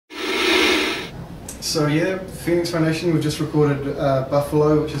So yeah, Phoenix Foundation, we've just recorded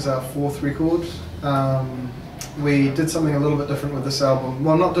Buffalo, which is our 4th record. We did something a little bit different with this album.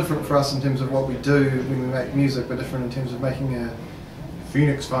 Well, not different for us in terms of what we do when we make music, but different in terms of making a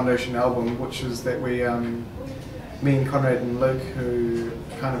Phoenix Foundation album, which is that we, me and Conrad and Luke, who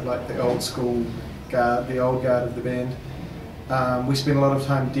kind of like the old school guard, the old guard of the band, we spent a lot of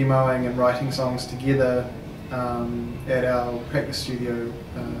time demoing and writing songs together at our practice studio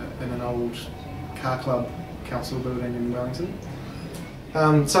in an old car club council building in Wellington.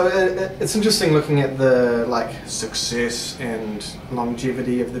 So it's interesting looking at the success and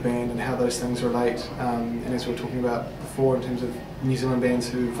longevity of the band and how those things relate. And as we were talking about before, in terms of New Zealand bands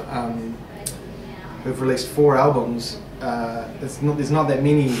who've released 4 albums, there's not that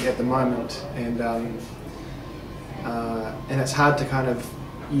many at the moment, and it's hard to kind of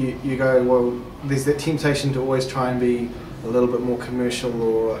you go, well, there's that temptation to always try and be a little bit more commercial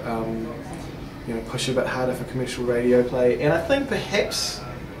or push a bit harder for commercial radio play, and I think perhaps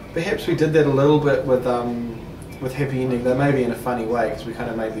we did that a little bit with Happy Ending, though maybe in a funny way, because we kind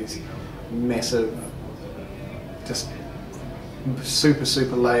of made these massive, just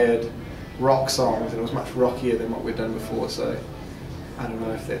super layered rock songs, and it was much rockier than what we'd done before. So I don't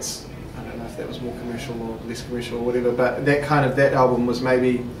know if that was more commercial or less commercial or whatever, but that album was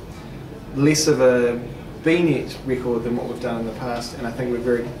maybe less of a B-net record than what we've done in the past, and I think we're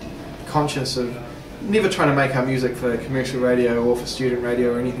very conscious of never trying to make our music for commercial radio or for student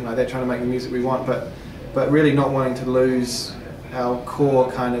radio or anything like that, trying to make the music we want, but really not wanting to lose our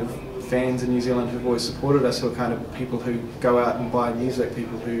core kind of fans in New Zealand who've always supported us, who are kind of people who go out and buy music,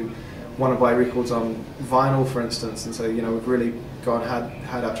 people who want to buy records on vinyl, for instance. And so we've really gone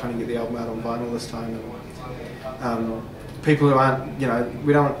hard out trying to get the album out on vinyl this time, and people who aren't,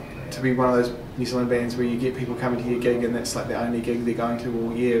 we don't want to be one of those New Zealand bands where you get people coming to your gig and that's like the only gig they're going to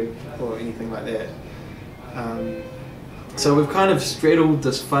all year or anything like that. So we've kind of straddled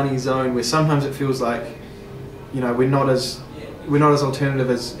this funny zone where sometimes it feels like we're not as alternative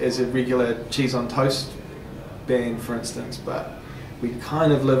as a regular cheese on toast band, for instance, but we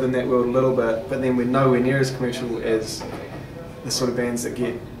kind of live in that world a little bit, but then we're nowhere near as commercial as the sort of bands that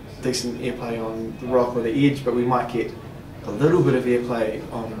get decent airplay on the Rock or the Edge, but we might get a little bit of airplay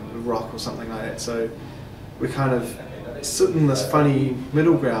on rock or something like that. So we kind of sit in this funny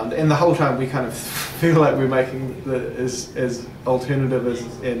middle ground, and the whole time we kind of feel like we're making as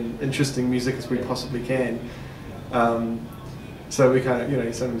alternative and interesting music as we possibly can. So we kind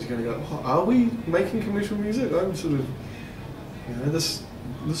of, sometimes you're going to go, oh, are we making commercial music? I'm sort of, this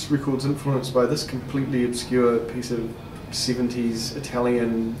record's influenced by this completely obscure piece of 70s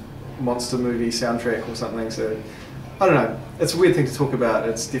Italian monster movie soundtrack or something. So I don't know, it's a weird thing to talk about.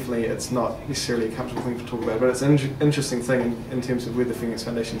 It's not necessarily a comfortable thing to talk about, but it's an interesting thing in terms of where the Phoenix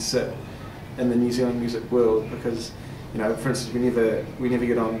Foundation sit in the New Zealand music world, because for instance, we never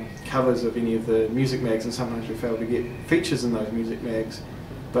get on covers of any of the music mags, and sometimes we fail to get features in those music mags,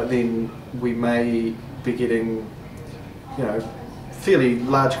 but then we may be getting fairly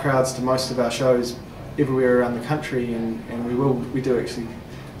large crowds to most of our shows everywhere around the country, and we do actually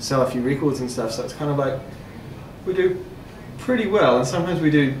sell a few records and stuff, so it's kind of like we do pretty well, and sometimes we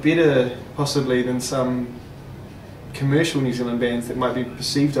do better possibly than some commercial New Zealand bands that might be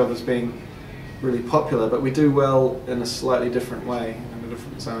perceived of as being really popular, but we do well in a slightly different way, in a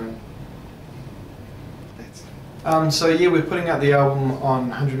different zone. So yeah, we're putting out the album on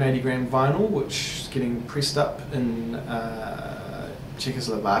 180 gram vinyl, which is getting pressed up in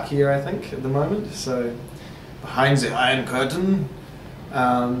Czechoslovakia, I think, at the moment, so behind the Iron Curtain.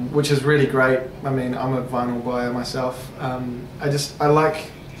 Which is really great. I mean, I'm a vinyl buyer myself. I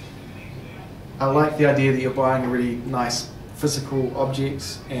like the idea that you're buying really nice physical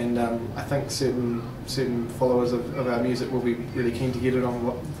objects, and I think certain followers of our music will be really keen to get it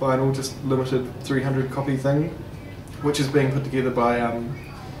on vinyl, just limited 300 copy thing, which is being put together by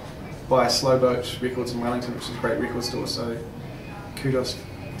Slowboat Records in Wellington, which is a great record store. So kudos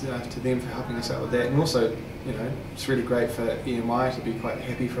to them for helping us out with that, and also it's really great for EMI to be quite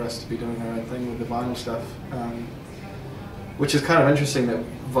happy for us to be doing our own thing with the vinyl stuff, which is kind of interesting that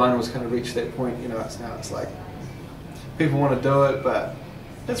vinyl's kind of reached that point. It's like people want to do it, but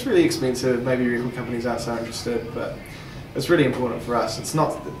it's really expensive. Maybe record companies aren't so interested, but it's really important for us.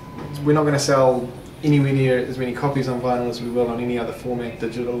 We're not going to sell anywhere near as many copies on vinyl as we will on any other format,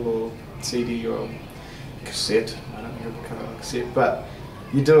 digital or CD or cassette. I don't think I'd cover on cassette, but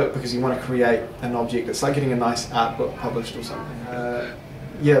you do it because you want to create an object. It's like getting a nice art book published or something.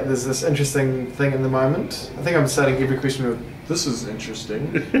 Yeah, there's this interesting thing in the moment. I think I'm starting every question with, this is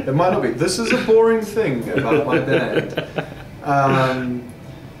interesting. It might not be. This is a boring thing about my band.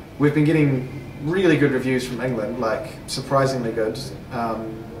 We've been getting really good reviews from England, like surprisingly good.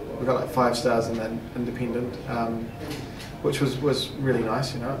 We got like 5 stars in the Independent, which was really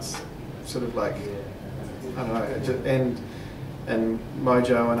nice. You know, it's sort of like, I don't know, and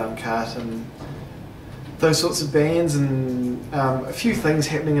Mojo and Uncut and those sorts of bands, and a few things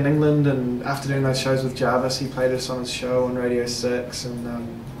happening in England. And after doing those shows with Jarvis, he played us on his show on Radio 6, and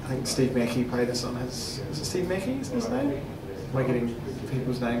I think Steve Mackey played us on his. Is it Steve Mackey? Is his name? Am I getting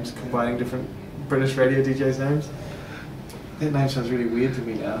people's names, combining different British radio DJs' names? That name sounds really weird to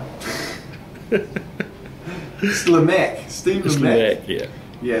me now. Mac. Steve Mac. Yeah.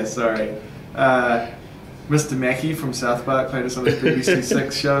 Yeah, sorry. Mr. Mackey from South Park played us on his BBC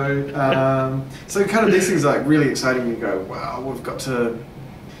Six show. So kind of these things are like really exciting. You go, wow, we've got to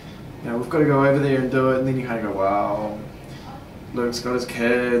go over there and do it, and then you kind of go, wow, Luke's got his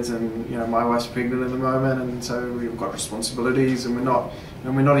kids, and my wife's pregnant at the moment, and so we've got responsibilities, and we're not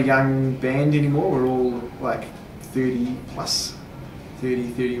a young band anymore. We're all like 30 plus,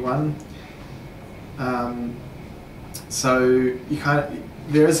 30, 31. So you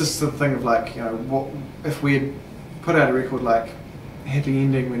there is this sort of thing of like, what if we had put out a record like Happy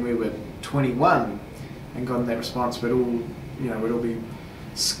Ending when we were 21 and gotten that response, we'd all be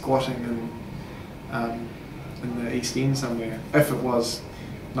squatting in the East End somewhere. If it was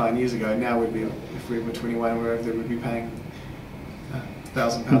 9 years ago, now if we were 21, we'd be paying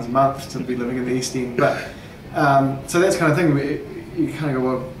 £1,000 a month to be living in the East End. But so that's kind of thing. You kind of go,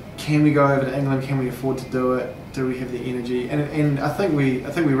 well, can we go over to England? Can we afford to do it? Do we have the energy? And I think we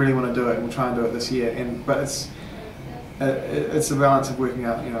really want to do it, and we'll try and do it this year. But it's a balance of working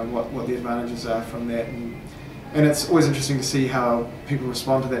out what the advantages are from that, and it's always interesting to see how people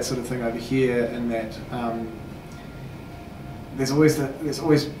respond to that sort of thing over here. And that there's always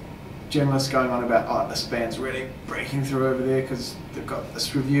journalists going on about, oh, this band's really breaking through over there because they've got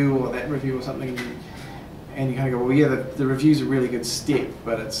this review or that review or something, and you kind of go, well, yeah, the review's a really good step,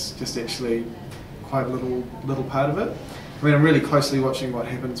 but it's just actually quite a little part of it. I mean, I'm really closely watching what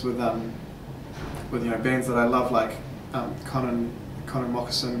happens with bands that I love, like Conan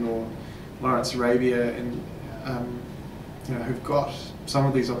Moccasin or Lawrence Arabia, and who've got some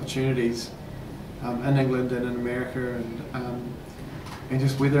of these opportunities in England and in America, and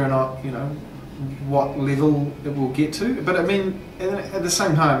just whether or not what level it will get to. But I mean, at the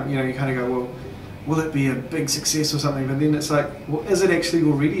same time, you kind of go, well, will it be a big success or something? But then it's like, well, is it actually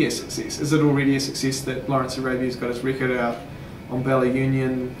already a success? Is it already a success that Lawrence Arabia's got his record out on Bella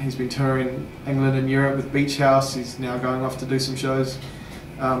Union? He's been touring England and Europe with Beach House. He's now going off to do some shows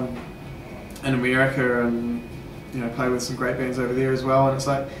in America, and play with some great bands over there as well. And it's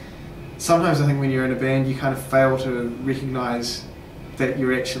like, sometimes I think when you're in a band, you kind of fail to recognise that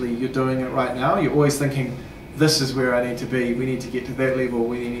you're doing it right now. You're always thinking, this is where I need to be. We need to get to that level.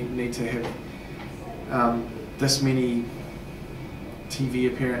 We need to have this many TV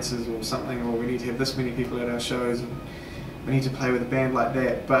appearances or something, or we need to have this many people at our shows, and we need to play with a band like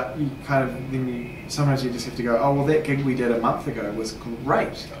that. But you sometimes you just have to go, oh, well, that gig we did a month ago was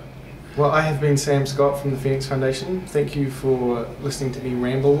great. Well, I have been Sam Scott from the Phoenix Foundation. Thank you for listening to me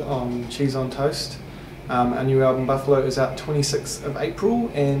ramble on Cheese on Toast. Our new album Buffalo is out 26th of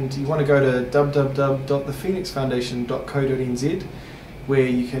April, and you want to go to www.thephoenixfoundation.co.nz, where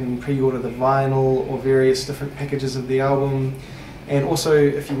you can pre-order the vinyl or various different packages of the album. And also,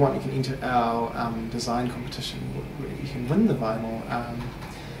 if you want, you can enter our design competition, where you can win the vinyl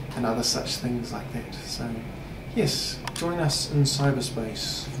and other such things like that. So yes, join us in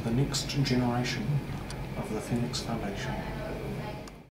cyberspace for the next generation of the Phoenix Foundation.